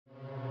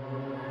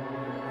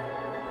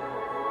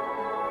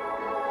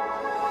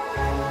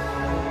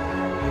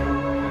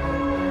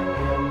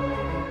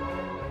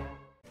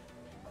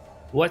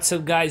What's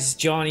up guys,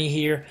 Johnny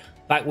here,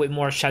 back with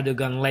more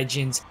Shadowgun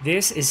Legends.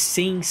 This is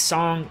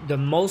singh'S, the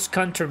most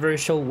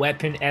controversial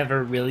weapon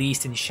ever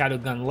released in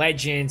Shadowgun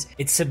Legends.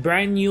 It's a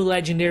brand new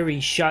legendary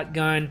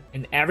shotgun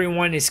and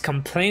everyone is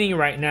complaining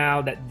right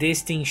now that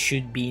this thing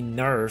should be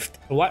nerfed.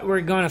 What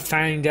we're gonna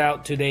find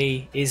out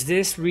today is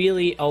this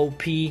really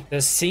OP?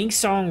 Does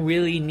singh'S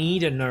really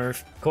need a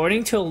nerf?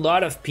 According to a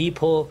lot of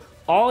people,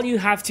 all you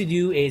have to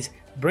do is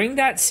bring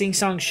that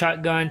singh'S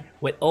shotgun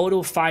with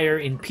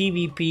Autofire in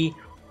PvP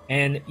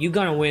and you're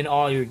gonna win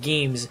all your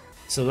games.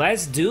 So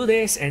let's do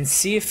this and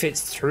see if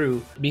it's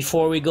true.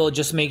 Before we go,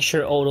 just make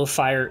sure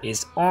Autofire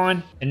is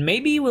on, and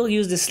maybe we'll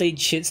use the Slate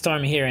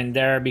Shitstorm here and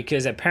there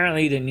because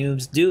apparently the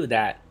noobs do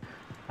that.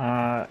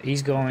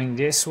 He's going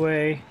this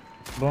way.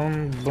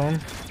 Boom, boom.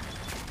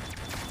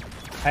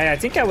 I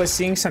think I was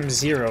seeing some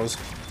zeros.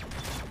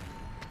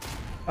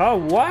 Oh,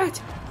 what?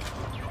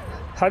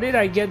 How did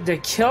I get the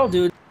kill,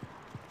 dude?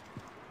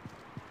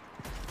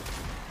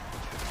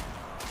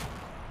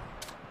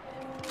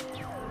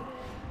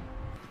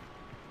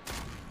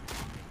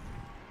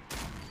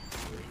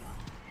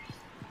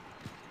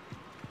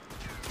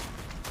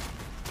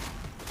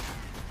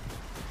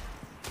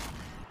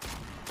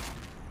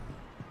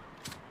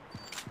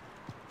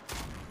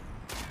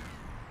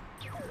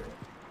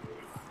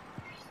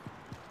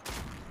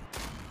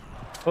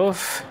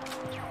 Oof.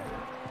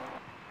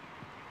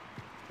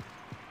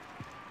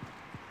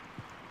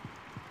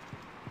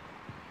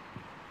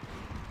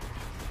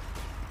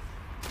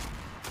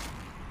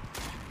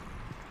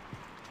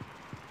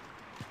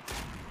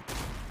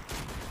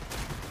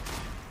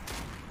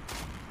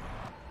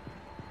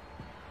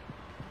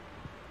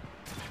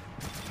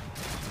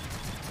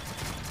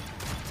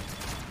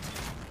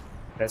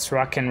 Let's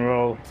rock and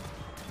roll.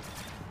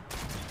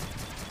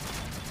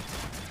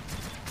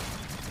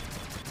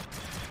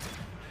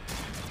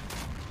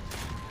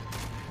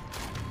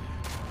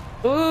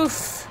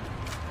 Oof.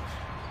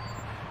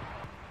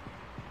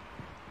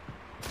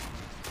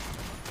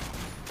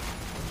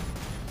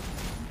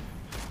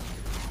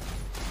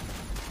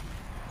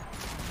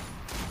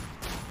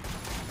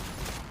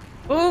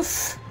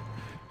 Oof.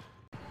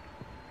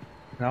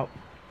 Nope.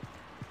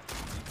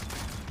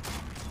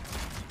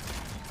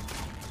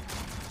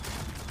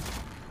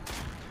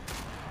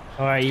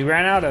 Alright, you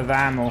ran out of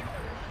ammo.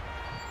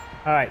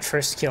 Alright,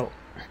 first kill.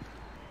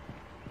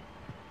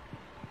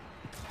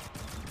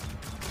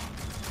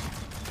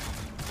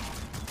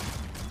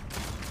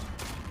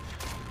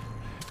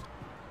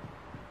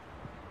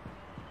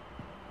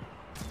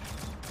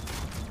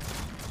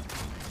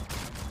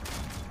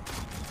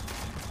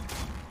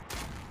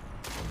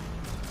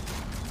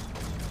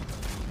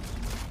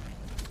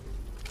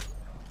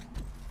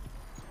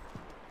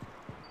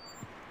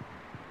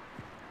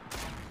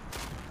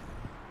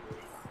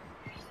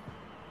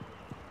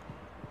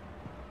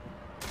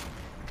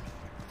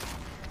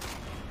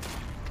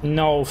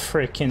 No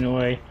freaking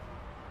way.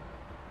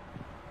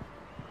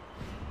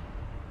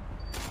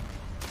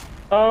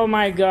 Oh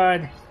my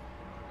god.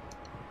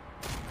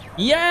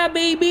 Yeah,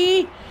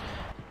 baby!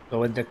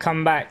 Go with the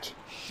comeback.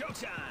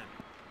 Showtime.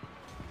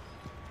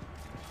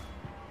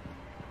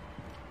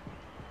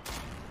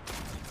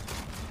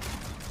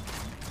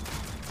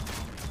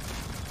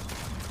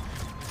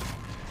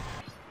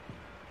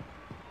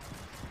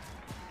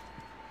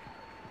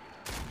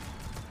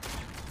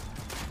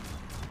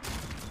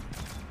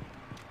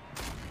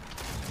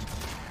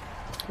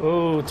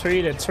 Oh,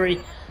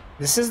 3-3.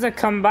 This is the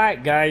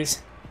comeback,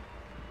 guys.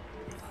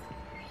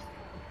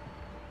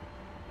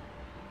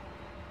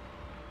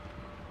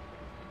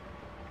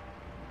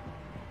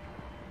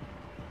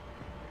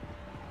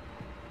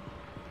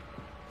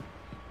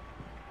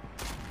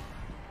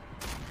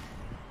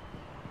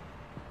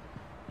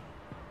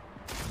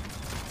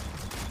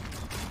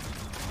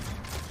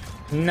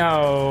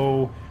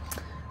 No.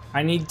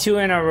 I need 2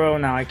 in a row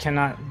now. I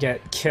cannot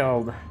get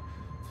killed.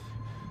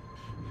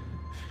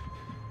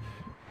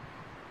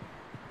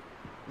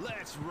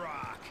 Let's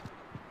rock.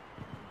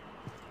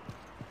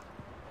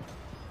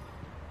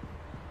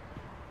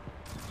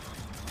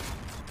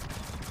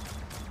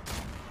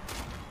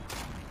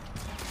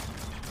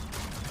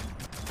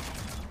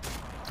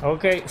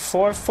 Okay,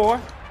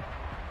 4-4.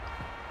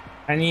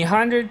 And he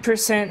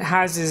 100%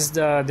 has his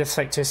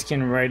deflector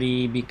skin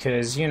ready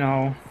because, you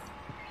know,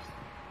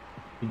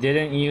 he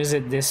didn't use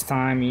it this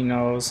time, he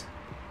knows.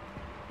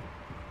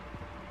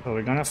 So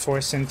we're gonna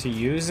force him to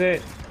use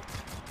it.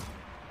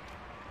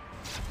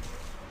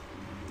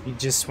 He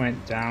just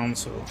went down,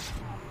 so...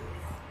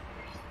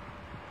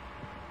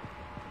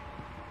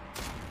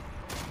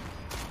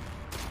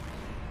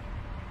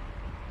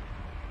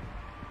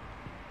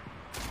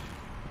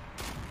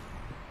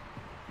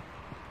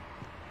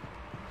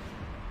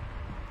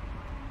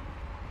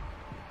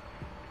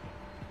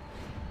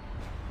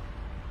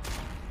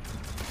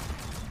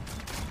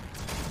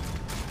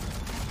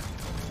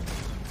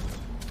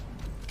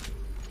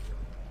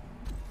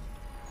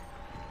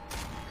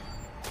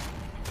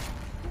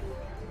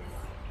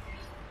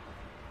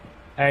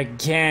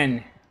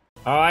 Again.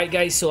 Alright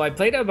guys, so I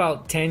played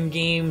about 10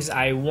 games.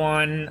 I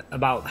won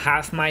about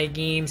half my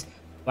games.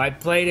 But I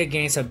played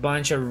against a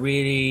bunch of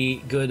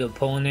really good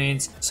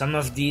opponents. Some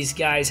of these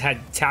guys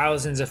had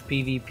thousands of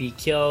PvP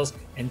kills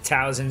and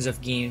thousands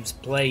of games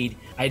played.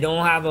 I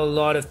don't have a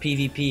lot of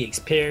PvP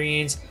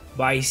experience,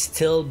 but I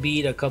still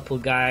beat a couple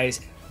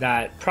guys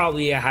that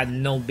probably I had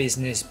no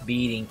business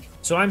beating.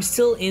 So I'm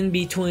still in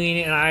between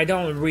and I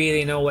don't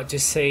really know what to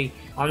say.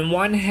 On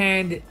one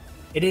hand,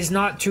 it is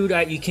not true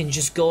that you can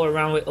just go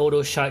around with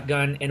auto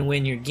shotgun and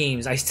win your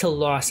games. I still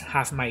lost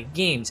half my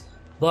games.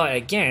 But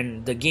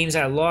again, the games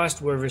I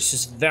lost were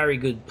versus very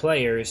good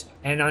players.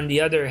 And on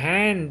the other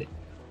hand,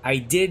 I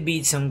did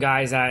beat some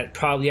guys that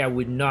probably I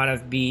would not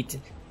have beat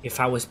if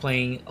I was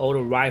playing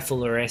auto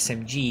rifle or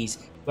SMGs.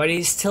 But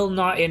it's still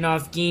not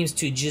enough games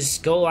to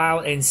just go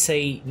out and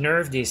say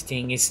nerf this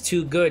thing. It's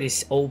too good,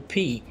 it's OP.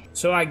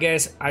 So I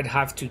guess I'd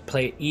have to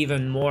play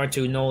even more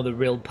to know the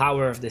real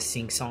power of the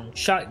singh'S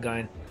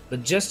shotgun.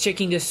 But just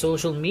checking the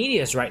social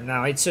medias right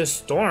now, it's a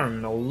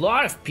storm. A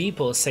lot of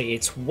people say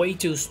it's way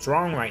too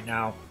strong right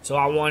now. So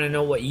I want to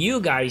know what you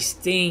guys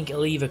think.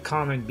 Leave a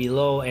comment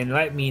below and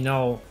let me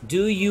know.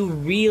 Do you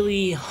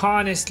really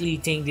honestly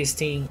think this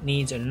thing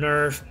needs a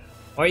nerf?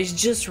 Or it's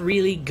just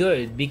really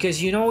good?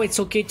 Because you know it's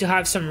okay to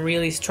have some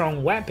really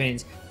strong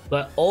weapons,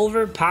 but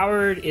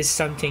overpowered is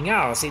something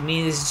else. It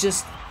means it's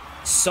just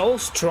so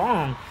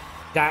strong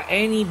that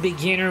any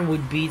beginner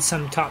would beat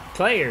some top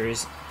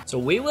players. So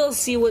we will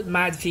see what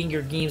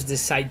Madfinger Games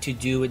decide to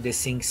do with the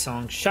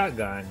singh'S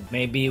shotgun.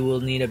 Maybe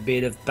we'll need a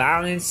bit of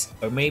balance,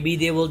 or maybe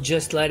they will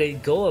just let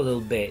it go a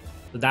little bit.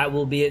 So that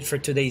will be it for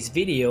today's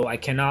video. I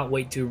cannot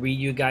wait to read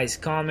you guys'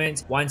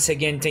 comments. Once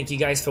again, thank you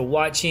guys for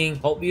watching.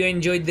 Hope you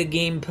enjoyed the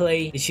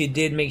gameplay. If you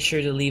did, make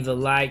sure to leave a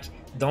like.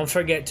 Don't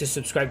forget to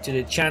subscribe to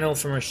the channel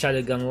for more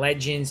Shadowgun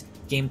Legends,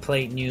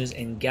 gameplay, news,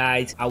 and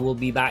guides. I will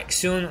be back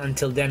soon.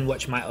 Until then,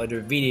 watch my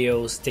other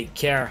videos. Take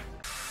care.